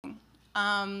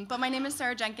But my name is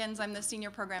Sarah Jenkins. I'm the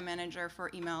Senior Program Manager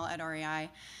for email at REI.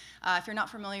 If you're not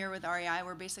familiar with REI,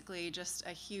 we're basically just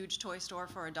a huge toy store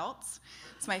for adults.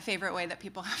 It's my favorite way that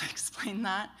people have explained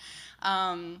that.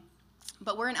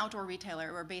 But we're an outdoor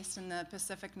retailer. We're based in the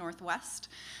Pacific Northwest.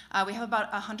 We have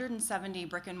about 170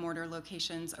 brick and mortar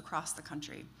locations across the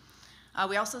country.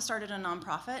 We also started a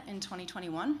nonprofit in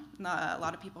 2021. A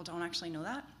lot of people don't actually know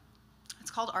that. It's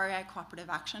called REI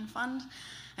Cooperative Action Fund,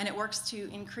 and it works to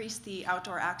increase the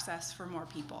outdoor access for more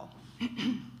people.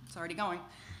 It's already going.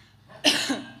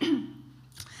 So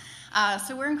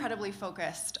we're incredibly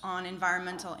focused on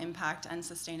environmental impact and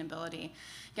sustainability.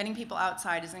 Getting people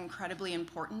outside is incredibly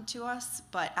important to us,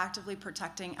 but actively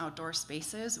protecting outdoor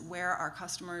spaces where our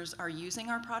customers are using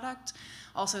our product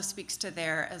also speaks to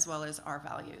their as well as our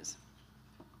values.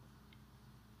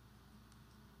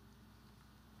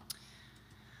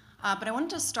 But I wanted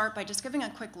to start by just giving a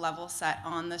quick level set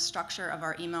on the structure of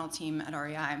our email team at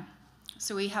REI.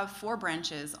 So we have 4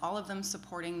 branches, all of them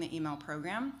supporting the email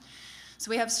program.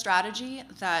 So we have strategy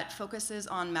that focuses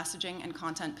on messaging and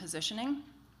content positioning.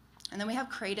 And then we have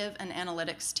creative and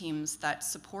analytics teams that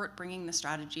support bringing the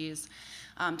strategies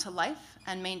to life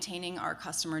and maintaining our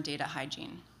customer data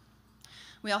hygiene.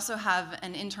 We also have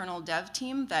an internal dev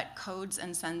team that codes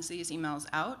and sends these emails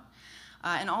out.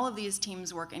 And all of these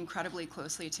teams work incredibly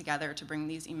closely together to bring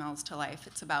these emails to life.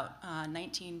 It's about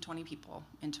 19, 20 people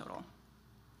in total.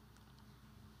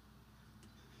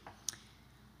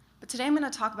 But today I'm going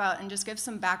to talk about and just give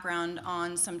some background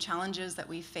on some challenges that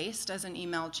we faced as an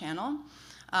email channel,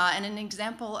 and an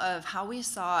example of how we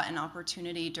saw an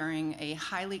opportunity during a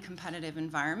highly competitive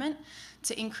environment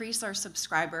to increase our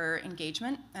subscriber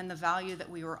engagement and the value that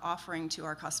we were offering to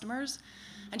our customers,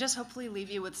 and just hopefully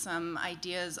leave you with some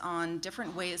ideas on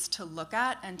different ways to look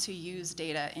at and to use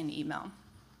data in email.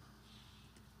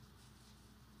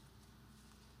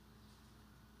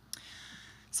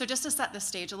 So just to set the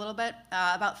stage a little bit,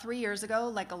 about 3 years ago,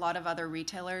 like a lot of other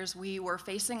retailers, we were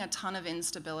facing a ton of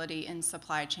instability in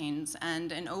supply chains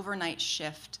and an overnight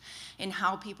shift in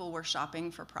how people were shopping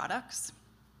for products.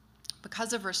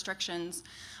 Because of restrictions,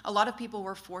 a lot of people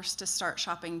were forced to start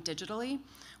shopping digitally,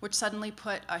 which suddenly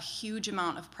put a huge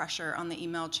amount of pressure on the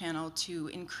email channel to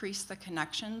increase the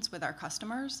connections with our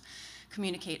customers,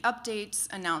 communicate updates,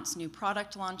 announce new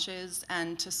product launches,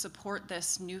 and to support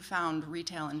this newfound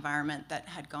retail environment that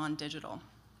had gone digital.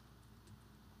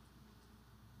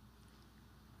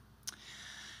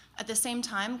 At the same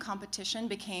time, competition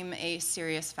became a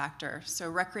serious factor. So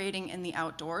recreating in the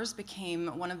outdoors became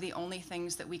one of the only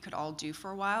things that we could all do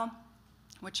for a while,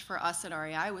 which for us at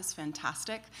REI was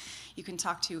fantastic. You can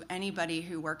talk to anybody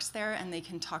who works there and they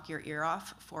can talk your ear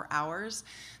off for hours.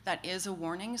 That is a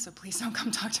warning, so please don't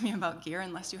come talk to me about gear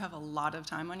unless you have a lot of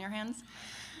time on your hands.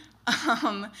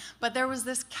 But there was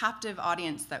this captive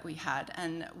audience that we had,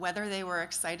 and whether they were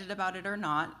excited about it or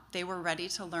not, they were ready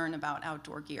to learn about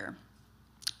outdoor gear.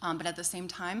 But at the same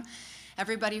time,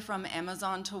 everybody from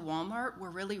Amazon to Walmart were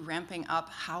really ramping up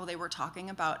how they were talking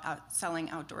about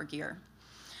selling outdoor gear.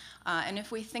 And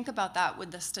if we think about that with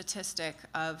the statistic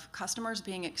of customers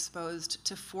being exposed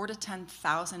to 4,000 to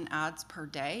 10,000 ads per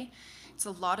day, it's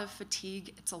a lot of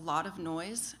fatigue, it's a lot of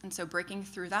noise, and so breaking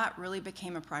through that really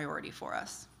became a priority for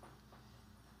us.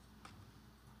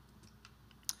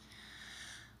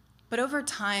 But over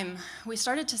time, we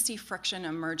started to see friction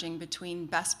emerging between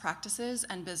best practices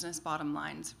and business bottom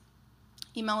lines.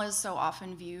 Email is so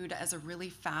often viewed as a really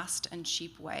fast and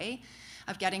cheap way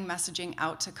of getting messaging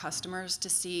out to customers to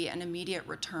see an immediate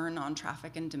return on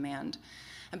traffic and demand.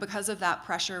 And because of that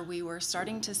pressure, we were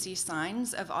starting to see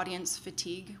signs of audience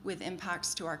fatigue with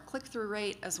impacts to our click-through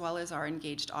rate as well as our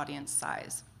engaged audience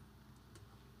size.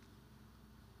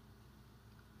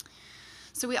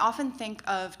 So we often think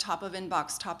of top of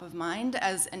inbox, top of mind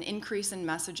as an increase in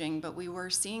messaging, but we were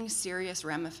seeing serious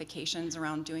ramifications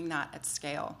around doing that at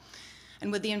scale.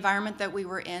 And with the environment that we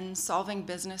were in, solving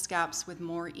business gaps with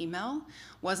more email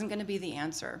wasn't going to be the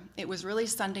answer. It was really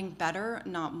sending better,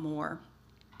 not more.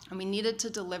 And we needed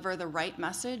to deliver the right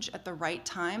message at the right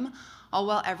time, all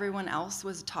while everyone else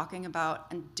was talking about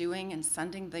and doing and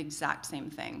sending the exact same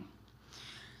thing.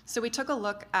 So we took a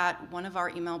look at one of our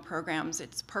email programs.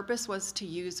 Its purpose was to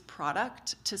use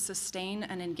product to sustain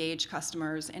and engage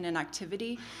customers in an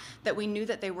activity that we knew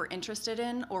that they were interested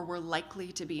in or were likely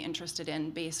to be interested in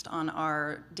based on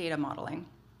our data modeling.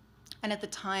 And at the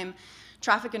time,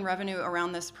 traffic and revenue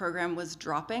around this program was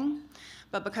dropping,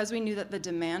 but because we knew that the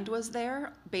demand was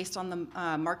there based on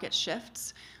the market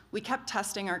shifts, we kept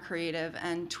testing our creative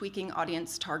and tweaking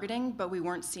audience targeting, but we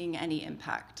weren't seeing any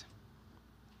impact.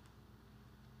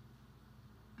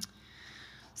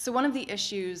 So one of the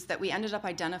issues that we ended up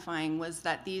identifying was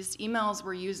that these emails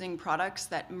were using products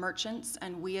that merchants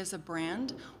and we as a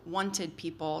brand wanted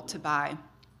people to buy.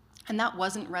 And that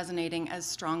wasn't resonating as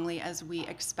strongly as we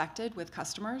expected with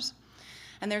customers.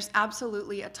 And there's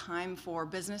absolutely a time for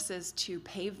businesses to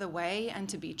pave the way and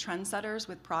to be trendsetters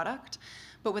with product,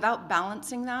 but without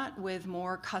balancing that with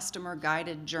more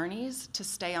customer-guided journeys to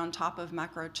stay on top of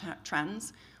macro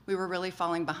trends, we were really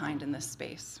falling behind in this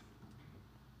space.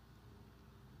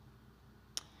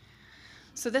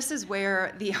 So this is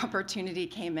where the opportunity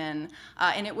came in,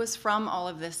 and it was from all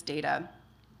of this data.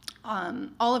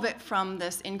 All of it from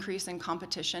this increase in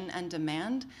competition and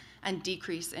demand and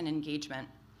decrease in engagement.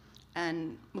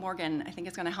 And Morgan, I think,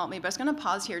 is going to help me, but I was going to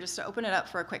pause here just to open it up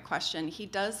for a quick question. He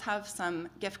does have some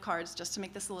gift cards just to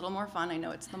make this a little more fun. I know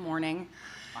it's the morning.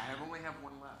 I only have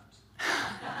one left.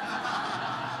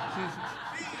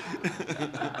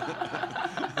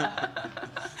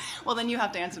 Well, then you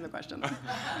have to answer the question.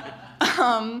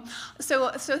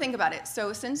 So think about it.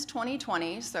 So since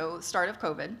 2020, so start of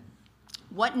COVID,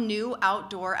 what new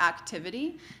outdoor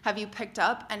activity have you picked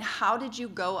up, and how did you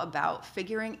go about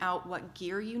figuring out what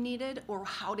gear you needed or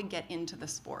how to get into the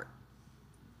sport?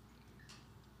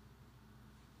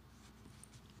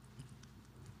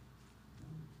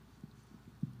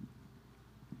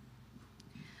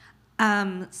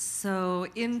 So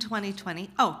in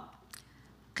 2020,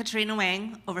 Katrina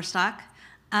Wang, Overstock.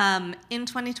 In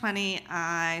 2020,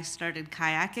 I started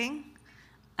kayaking.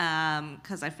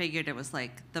 Because I figured it was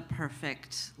like the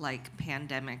perfect like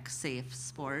pandemic safe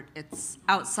sport. It's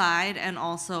outside and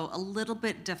also a little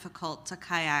bit difficult to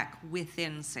kayak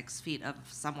within 6 feet of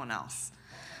someone else.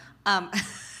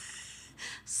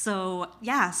 So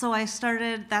I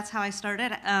started, that's how I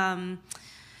started.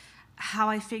 How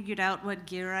I figured out what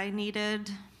gear I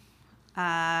needed.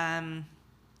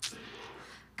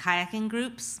 Kayaking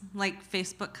groups, like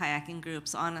Facebook kayaking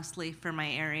groups, honestly, for my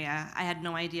area. I had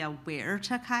no idea where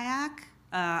to kayak.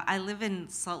 I live in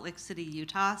Salt Lake City,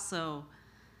 Utah, so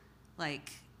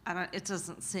like it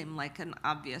doesn't seem like an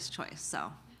obvious choice.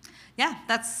 So yeah,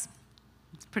 that's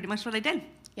pretty much what I did.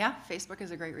 Yeah, Facebook is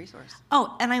a great resource.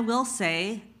 Oh, and I will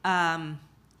say,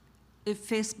 if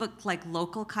Facebook, like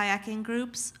local kayaking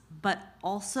groups, but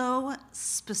also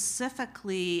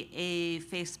specifically a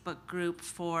Facebook group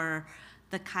for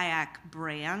the kayak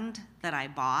brand that I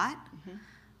bought,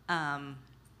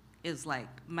 is like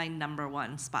my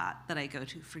 #1 spot that I go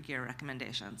to for gear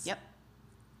recommendations. Yep.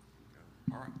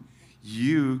 All right.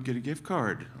 You get a gift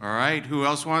card. All right. Who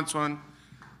else wants one?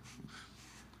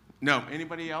 No.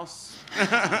 Anybody else?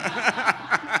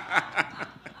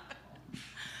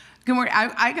 Good morning.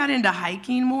 I got into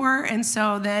hiking more, and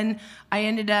so then I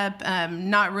ended up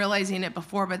not realizing it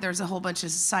before, but there's a whole bunch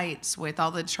of sites with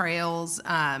all the trails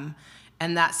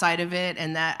and that side of it,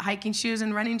 and that hiking shoes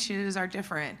and running shoes are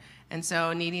different. And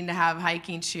so needing to have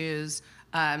hiking shoes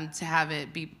to have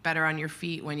it be better on your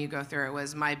feet when you go through it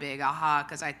was my big aha,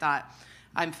 because I thought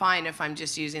I'm fine if I'm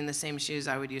just using the same shoes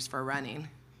I would use for running.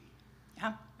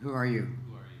 Yeah. Who are you?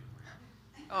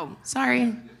 Oh,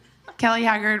 sorry. Kelly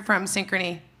Haggard from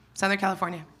Synchrony, Southern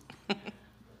California. And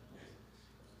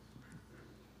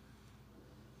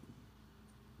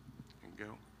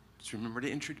go. Just remember to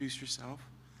introduce yourself.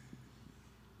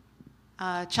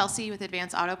 Chelsea with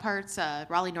Advanced Auto Parts,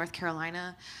 Raleigh, North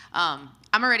Carolina. I'm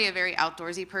already a very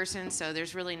outdoorsy person, so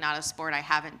there's really not a sport I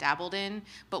haven't dabbled in,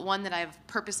 but one that I've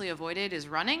purposely avoided is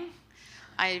running.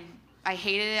 I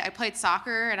hated it. I played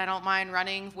soccer, and I don't mind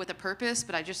running with a purpose,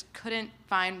 but I just couldn't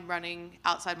find running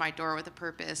outside my door with a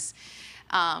purpose.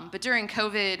 But during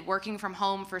COVID, working from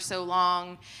home for so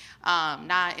long,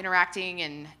 not interacting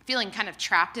and feeling kind of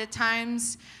trapped at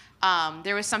times,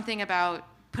 there was something about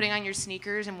putting on your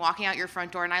sneakers and walking out your front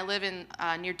door. And I live in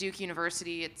near Duke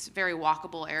University. It's a very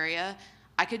walkable area.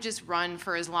 I could just run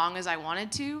for as long as I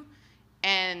wanted to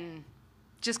and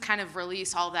just kind of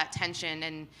release all of that tension.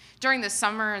 And during the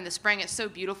summer and the spring, it's so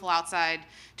beautiful outside.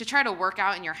 To try to work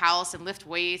out in your house and lift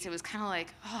weights, it was kind of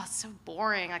like, oh, it's so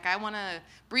boring. Like, I want to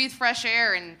breathe fresh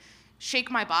air and shake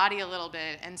my body a little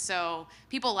bit. And so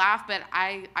people laugh, but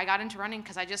I got into running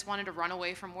because I just wanted to run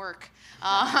away from work.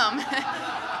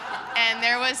 And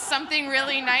there was something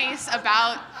really nice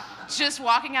about just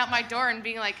walking out my door and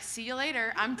being like, see you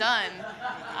later, I'm done.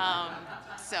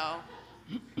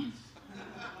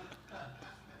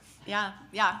 Yeah,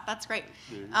 that's great.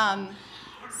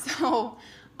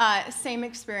 Same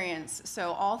experience.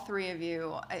 So all three of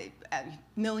you,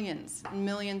 millions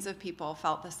of people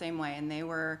felt the same way, and they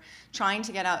were trying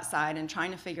to get outside and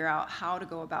trying to figure out how to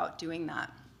go about doing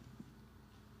that.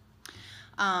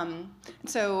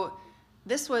 So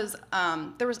there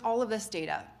was all of this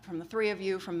data from the three of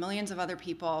you, from millions of other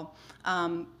people,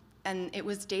 and it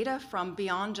was data from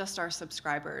beyond just our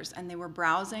subscribers. And they were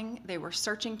browsing, they were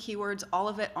searching keywords, all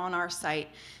of it on our site.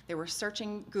 They were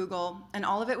searching Google, and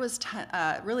all of it was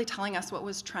really telling us what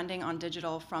was trending on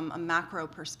digital from a macro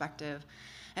perspective.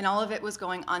 And all of it was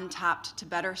going untapped to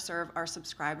better serve our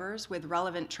subscribers with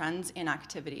relevant trends in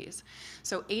activities.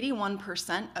 So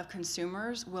 81% of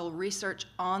consumers will research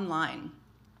online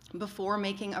before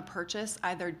making a purchase,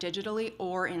 either digitally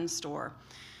or in store.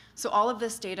 So all of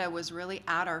this data was really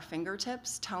at our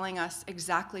fingertips, telling us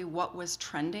exactly what was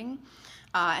trending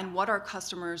and what our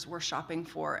customers were shopping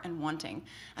for and wanting.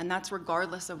 And that's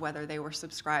regardless of whether they were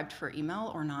subscribed for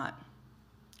email or not.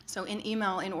 So in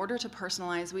email, in order to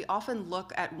personalize, we often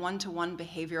look at one-to-one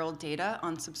behavioral data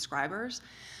on subscribers,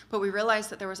 but we realized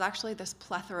that there was actually this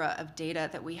plethora of data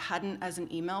that we hadn't, as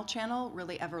an email channel,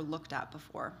 really ever looked at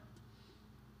before.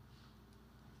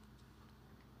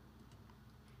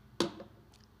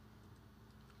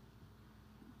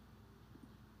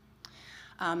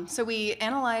 So we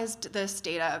analyzed this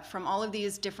data from all of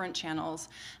these different channels,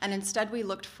 and instead we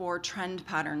looked for trend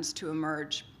patterns to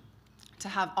emerge, to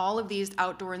have all of these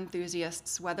outdoor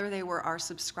enthusiasts, whether they were our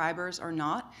subscribers or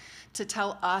not, to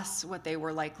tell us what they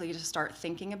were likely to start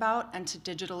thinking about and to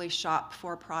digitally shop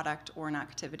for a product or an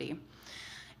activity.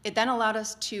 It then allowed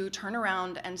us to turn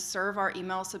around and serve our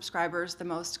email subscribers the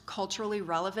most culturally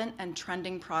relevant and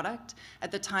trending product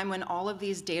at the time when all of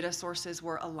these data sources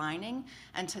were aligning,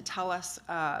 and to tell us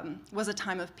was a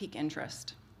time of peak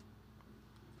interest.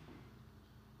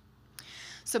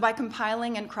 So by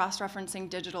compiling and cross-referencing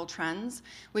digital trends,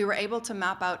 we were able to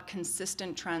map out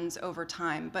consistent trends over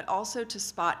time, but also to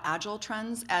spot agile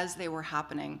trends as they were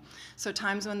happening. So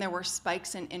times when there were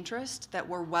spikes in interest that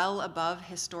were well above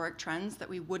historic trends that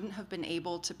we wouldn't have been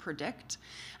able to predict,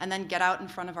 and then get out in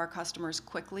front of our customers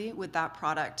quickly with that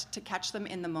product to catch them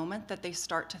in the moment that they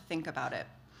start to think about it.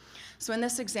 So in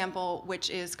this example, which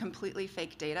is completely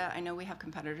fake data, I know we have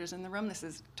competitors in the room, this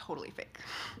is totally fake.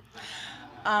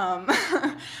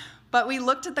 But we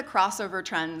looked at the crossover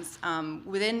trends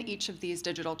within each of these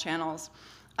digital channels.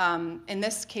 In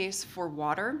this case, for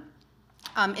water.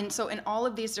 And so in all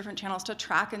of these different channels, to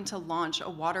track and to launch a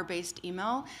water-based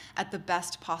email at the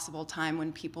best possible time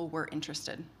when people were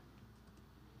interested.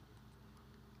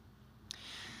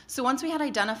 So once we had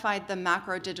identified the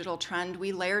macro digital trend,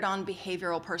 we layered on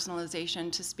behavioral personalization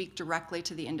to speak directly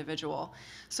to the individual.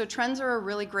 So trends are a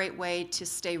really great way to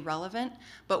stay relevant,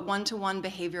 but one-to-one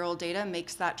behavioral data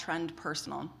makes that trend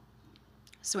personal.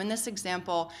 So in this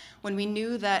example, when we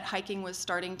knew that hiking was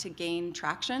starting to gain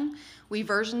traction, we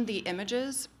versioned the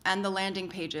images and the landing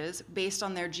pages based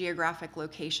on their geographic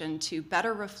location to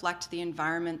better reflect the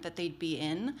environment that they'd be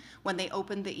in when they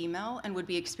opened the email and would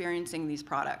be experiencing these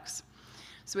products.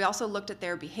 So we also looked at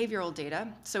their behavioral data.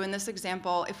 So in this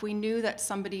example, if we knew that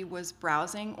somebody was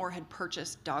browsing or had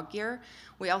purchased dog gear,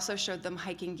 we also showed them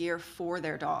hiking gear for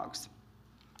their dogs.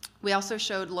 We also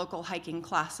showed local hiking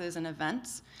classes and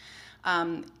events,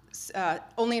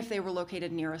 only if they were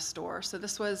located near a store. So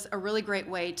this was a really great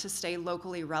way to stay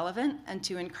locally relevant and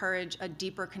to encourage a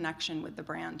deeper connection with the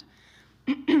brand.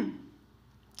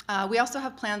 We also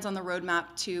have plans on the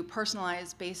roadmap to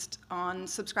personalize based on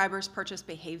subscribers' purchase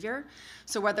behavior.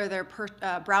 So whether they're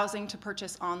browsing to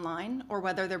purchase online or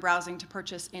whether they're browsing to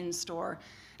purchase in-store,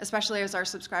 especially as our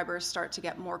subscribers start to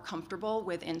get more comfortable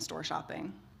with in-store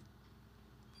shopping.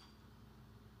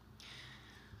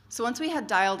 So once we had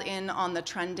dialed in on the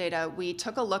trend data, we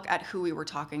took a look at who we were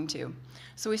talking to.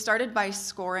 So we started by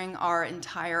scoring our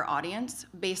entire audience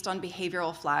based on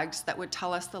behavioral flags that would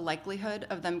tell us the likelihood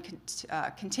of them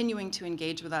continuing to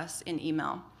engage with us in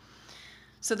email.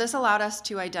 So this allowed us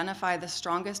to identify the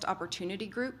strongest opportunity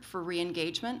group for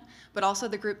re-engagement, but also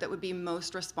the group that would be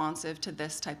most responsive to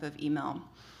this type of email.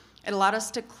 It allowed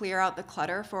us to clear out the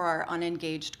clutter for our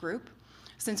unengaged group,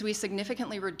 since we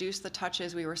significantly reduced the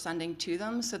touches we were sending to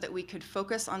them so that we could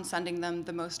focus on sending them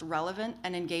the most relevant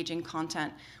and engaging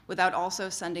content without also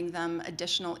sending them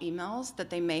additional emails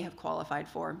that they may have qualified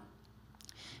for.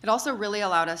 It also really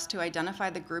allowed us to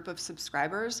identify the group of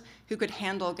subscribers who could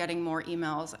handle getting more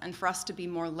emails and for us to be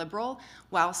more liberal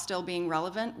while still being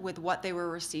relevant with what they were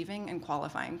receiving and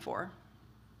qualifying for.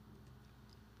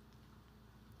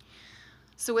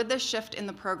 So with this shift in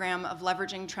the program of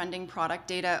leveraging trending product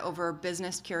data over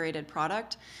business curated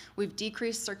product, we've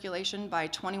decreased circulation by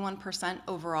 21%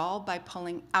 overall by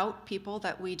pulling out people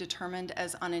that we determined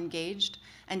as unengaged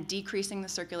and decreasing the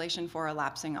circulation for a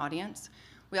lapsing audience.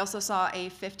 We also saw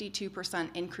a 52%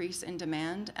 increase in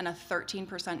demand and a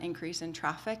 13% increase in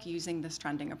traffic using this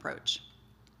trending approach.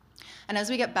 And as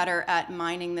we get better at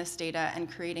mining this data and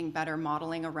creating better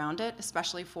modeling around it,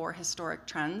 especially for historic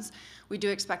trends, we do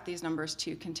expect these numbers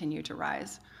to continue to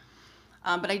rise.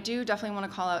 But I do definitely want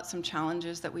to call out some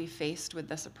challenges that we faced with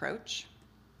this approach.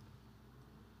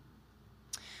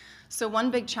 So one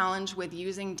big challenge with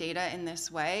using data in this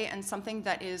way, and something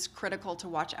that is critical to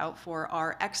watch out for,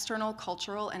 are external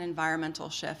cultural and environmental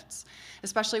shifts,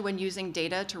 especially when using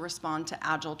data to respond to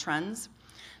agile trends.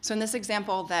 So in this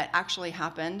example that actually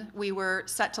happened, we were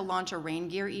set to launch a rain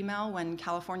gear email when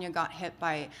California got hit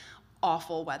by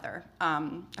awful weather.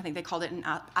 I think they called it an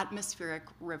atmospheric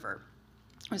river.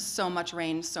 It was so much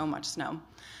rain, so much snow.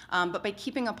 But by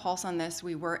keeping a pulse on this,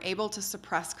 we were able to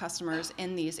suppress customers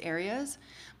in these areas.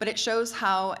 But it shows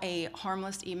how a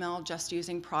harmless email just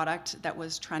using product that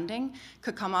was trending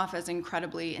could come off as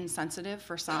incredibly insensitive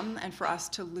for some and for us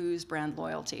to lose brand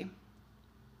loyalty.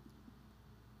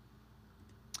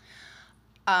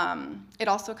 It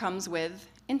also comes with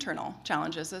internal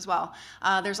challenges as well.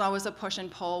 There's always a push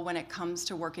and pull when it comes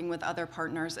to working with other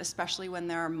partners, especially when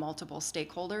there are multiple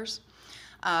stakeholders.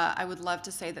 I would love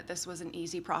to say that this was an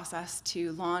easy process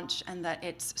to launch and that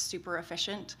it's super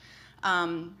efficient,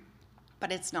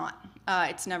 but it's not.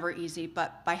 It's never easy,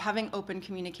 but by having open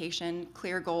communication,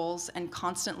 clear goals, and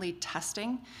constantly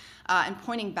testing and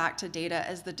pointing back to data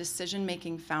as the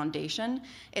decision-making foundation,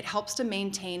 it helps to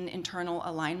maintain internal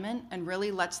alignment and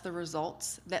really lets the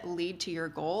results that lead to your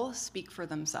goal speak for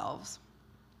themselves.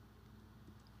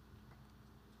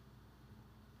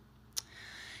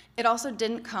 It also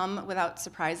didn't come without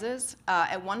surprises.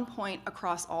 At one point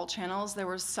across all channels, there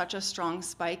was such a strong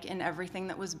spike in everything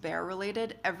that was bear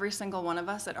related. Every single one of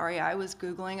us at REI was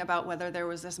Googling about whether there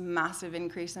was this massive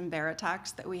increase in bear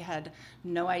attacks that we had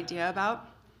no idea about.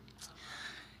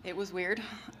 It was weird.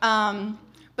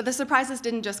 But the surprises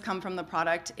didn't just come from the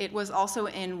product. It was also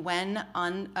in when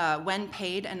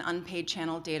paid and unpaid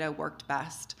channel data worked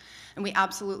best. And we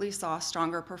absolutely saw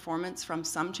stronger performance from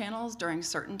some channels during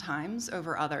certain times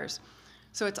over others.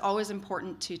 So it's always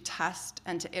important to test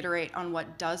and to iterate on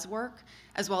what does work,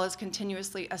 as well as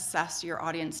continuously assess your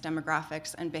audience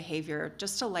demographics and behavior,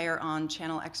 just to layer on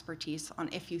channel expertise on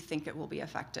if you think it will be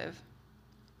effective.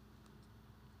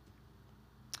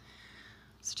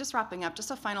 So just wrapping up, just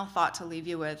a final thought to leave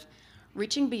you with.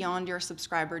 Reaching beyond your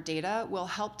subscriber data will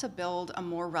help to build a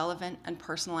more relevant and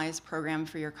personalized program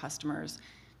for your customers.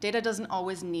 Data doesn't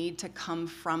always need to come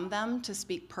from them to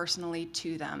speak personally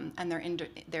to them and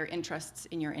their interests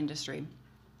in your industry.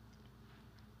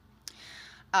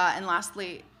 And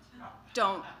lastly,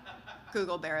 don't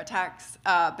Google bear attacks,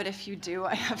 but if you do,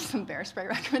 I have some bear spray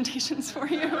recommendations for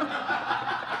you.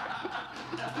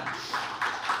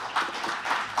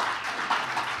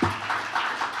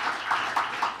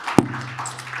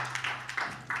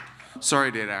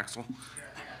 Sorry, Data Axel.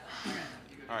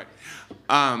 All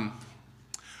right.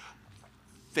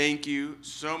 Thank you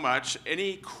so much.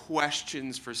 Any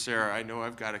questions for Sarah? I know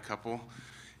I've got a couple,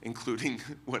 including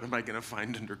what am I going to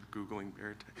find under Googling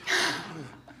bear attack?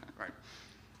 Right.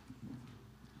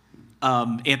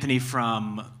 Anthony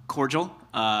from Cordial,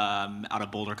 out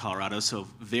of Boulder, Colorado, so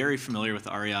very familiar with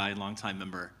REI, longtime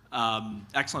member.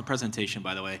 Excellent presentation,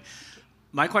 by the way.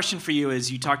 My question for you is,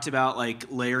 you talked about like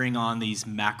layering on these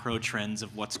macro trends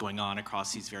of what's going on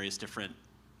across these various different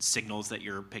signals that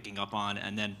you're picking up on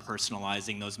and then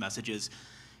personalizing those messages.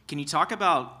 Can you talk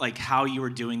about like how you were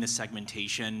doing the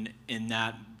segmentation in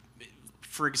that?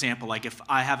 For example, like if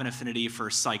I have an affinity for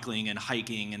cycling and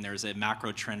hiking and there's a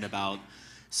macro trend about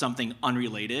something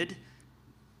unrelated,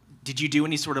 did you do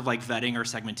any sort of like vetting or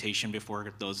segmentation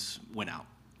before those went out?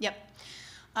 Yep.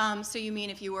 So you mean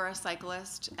if you were a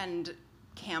cyclist and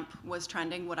camp was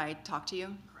trending, would I talk to you?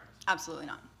 Correct. Absolutely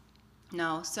not.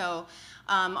 No. So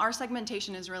our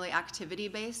segmentation is really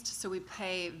activity-based, so we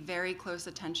pay very close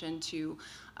attention to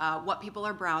what people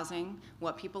are browsing,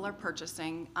 what people are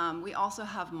purchasing. We also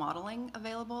have modeling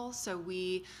available, so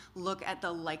we look at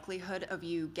the likelihood of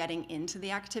you getting into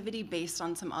the activity based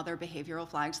on some other behavioral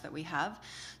flags that we have.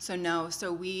 So no,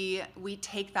 so we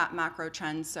take that macro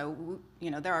trend, so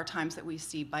there are times that we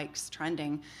see bikes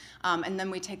trending, and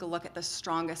then we take a look at the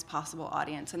strongest possible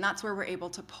audience, and that's where we're able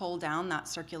to pull down that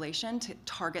circulation to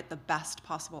target the best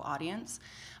possible audience,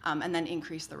 and then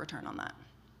increase the return on that.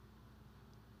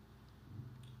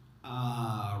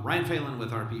 Ryan Phelan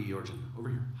with RPE Origin. Over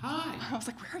here. Hi. I was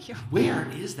like, where are you? Where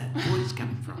is that voice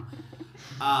coming from?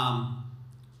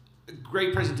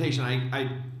 Great presentation.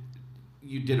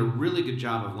 You did a really good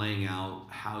job of laying out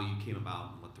how you came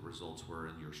about and what the results were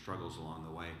and your struggles along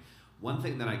the way. One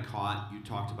thing that I caught, you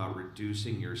talked about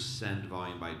reducing your send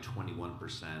volume by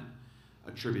 21%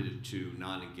 attributed to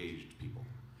non-engaged people.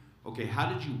 Okay,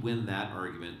 how did you win that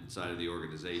argument inside of the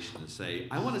organization to say,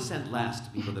 I want to send less to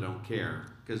people that don't care?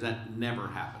 Because that never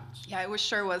happens. Yeah,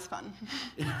 sure was fun.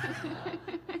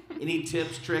 Any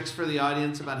tips, tricks for the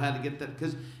audience about how to get that?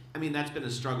 Because, I mean, that's been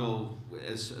a struggle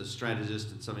as a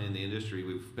strategist and somebody in the industry.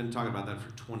 We've been talking about that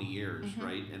for 20 years,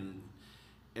 right? And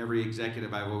every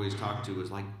executive I've always talked to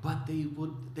is like, but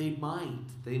they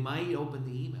might open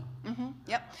the email.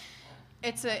 Yep.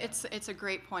 It's a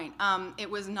great point. It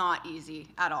was not easy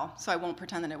at all, so I won't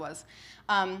pretend that it was.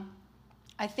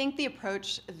 I think the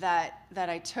approach that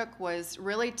I took was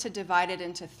really to divide it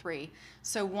into three.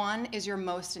 So one is your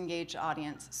most engaged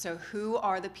audience. So who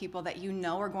are the people that you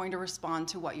know are going to respond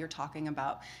to what you're talking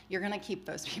about? You're going to keep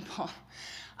those people.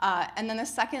 And then the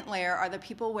second layer are the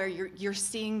people where you're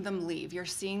seeing them leave. You're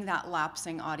seeing that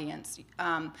lapsing audience.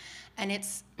 And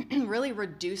it's really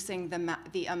reducing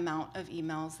the amount of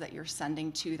emails that you're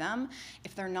sending to them.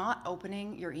 If they're not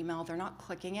opening your email, they're not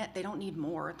clicking it, they don't need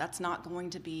more. That's not going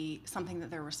to be something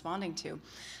that they're responding to.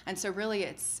 And so really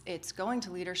it's going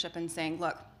to leadership and saying,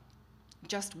 look,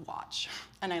 just watch.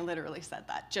 And I literally said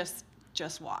that,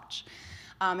 just watch.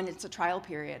 And it's a trial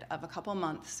period of a couple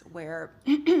months where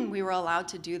we were allowed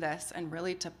to do this and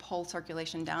really to pull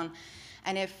circulation down.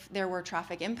 And if there were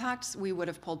traffic impacts, we would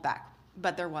have pulled back.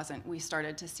 But there wasn't. We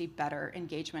started to see better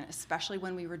engagement, especially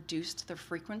when we reduced the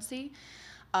frequency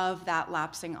of that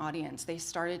lapsing audience. They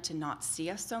started to not see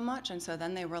us so much. And so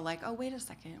then they were like, oh, wait a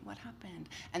second, what happened?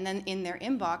 And then in their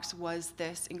inbox was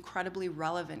this incredibly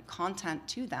relevant content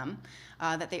to them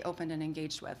that they opened and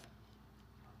engaged with.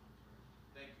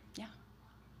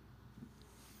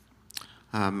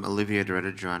 Olivia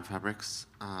Doretta, Joanne Fabrics.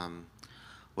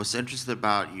 Was interested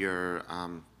about your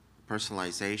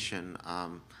personalization.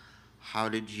 How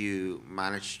did you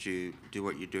manage to do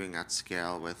what you're doing at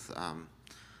scale with,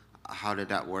 how did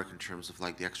that work in terms of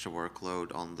like the extra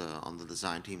workload on the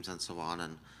design teams and so on,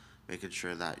 and making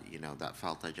sure that, you know, that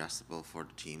felt digestible for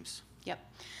the teams? Yep.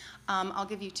 I'll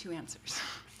give you two answers.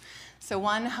 So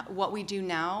one, what we do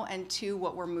now, and two,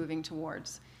 what we're moving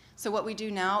towards. So what we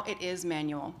do now, it is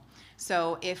manual.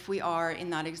 So if we are, in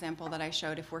that example that I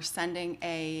showed, if we're sending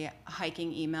a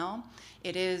hiking email,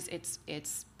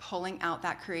 it's pulling out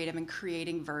that creative and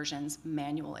creating versions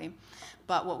manually.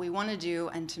 But what we want to do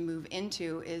and to move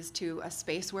into is to a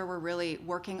space where we're really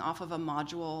working off of a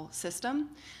module system.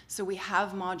 So we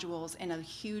have modules in a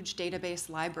huge database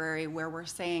library where we're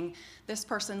saying this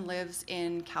person lives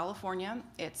in California.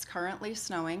 It's currently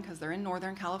snowing because they're in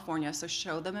Northern California. So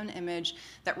show them an image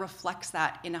that reflects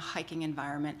that in a hiking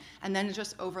environment, and then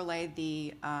just overlay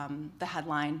the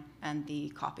headline and the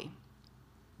copy.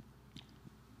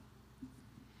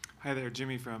 Hi there,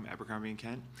 Jimmy from Abercrombie &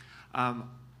 Kent.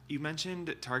 You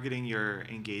mentioned targeting your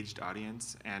engaged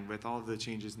audience, and with all of the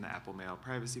changes in the Apple Mail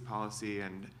privacy policy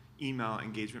and email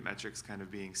engagement metrics kind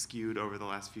of being skewed over the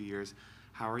last few years,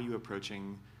 how are you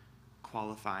approaching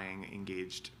qualifying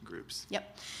engaged groups?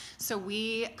 Yep. So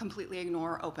we completely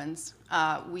ignore opens.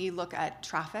 We look at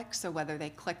traffic, so whether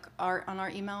they click on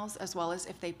our emails, as well as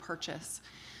if they purchase.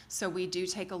 So we do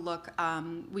take a look.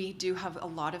 We do have a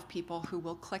lot of people who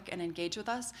will click and engage with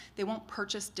us. They won't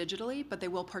purchase digitally, but they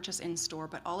will purchase in store.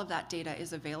 But all of that data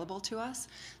is available to us,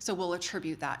 so we'll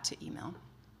attribute that to email.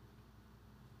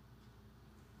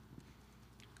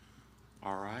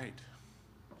 All right.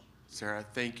 Sarah,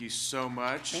 thank you so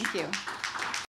much. Thank you.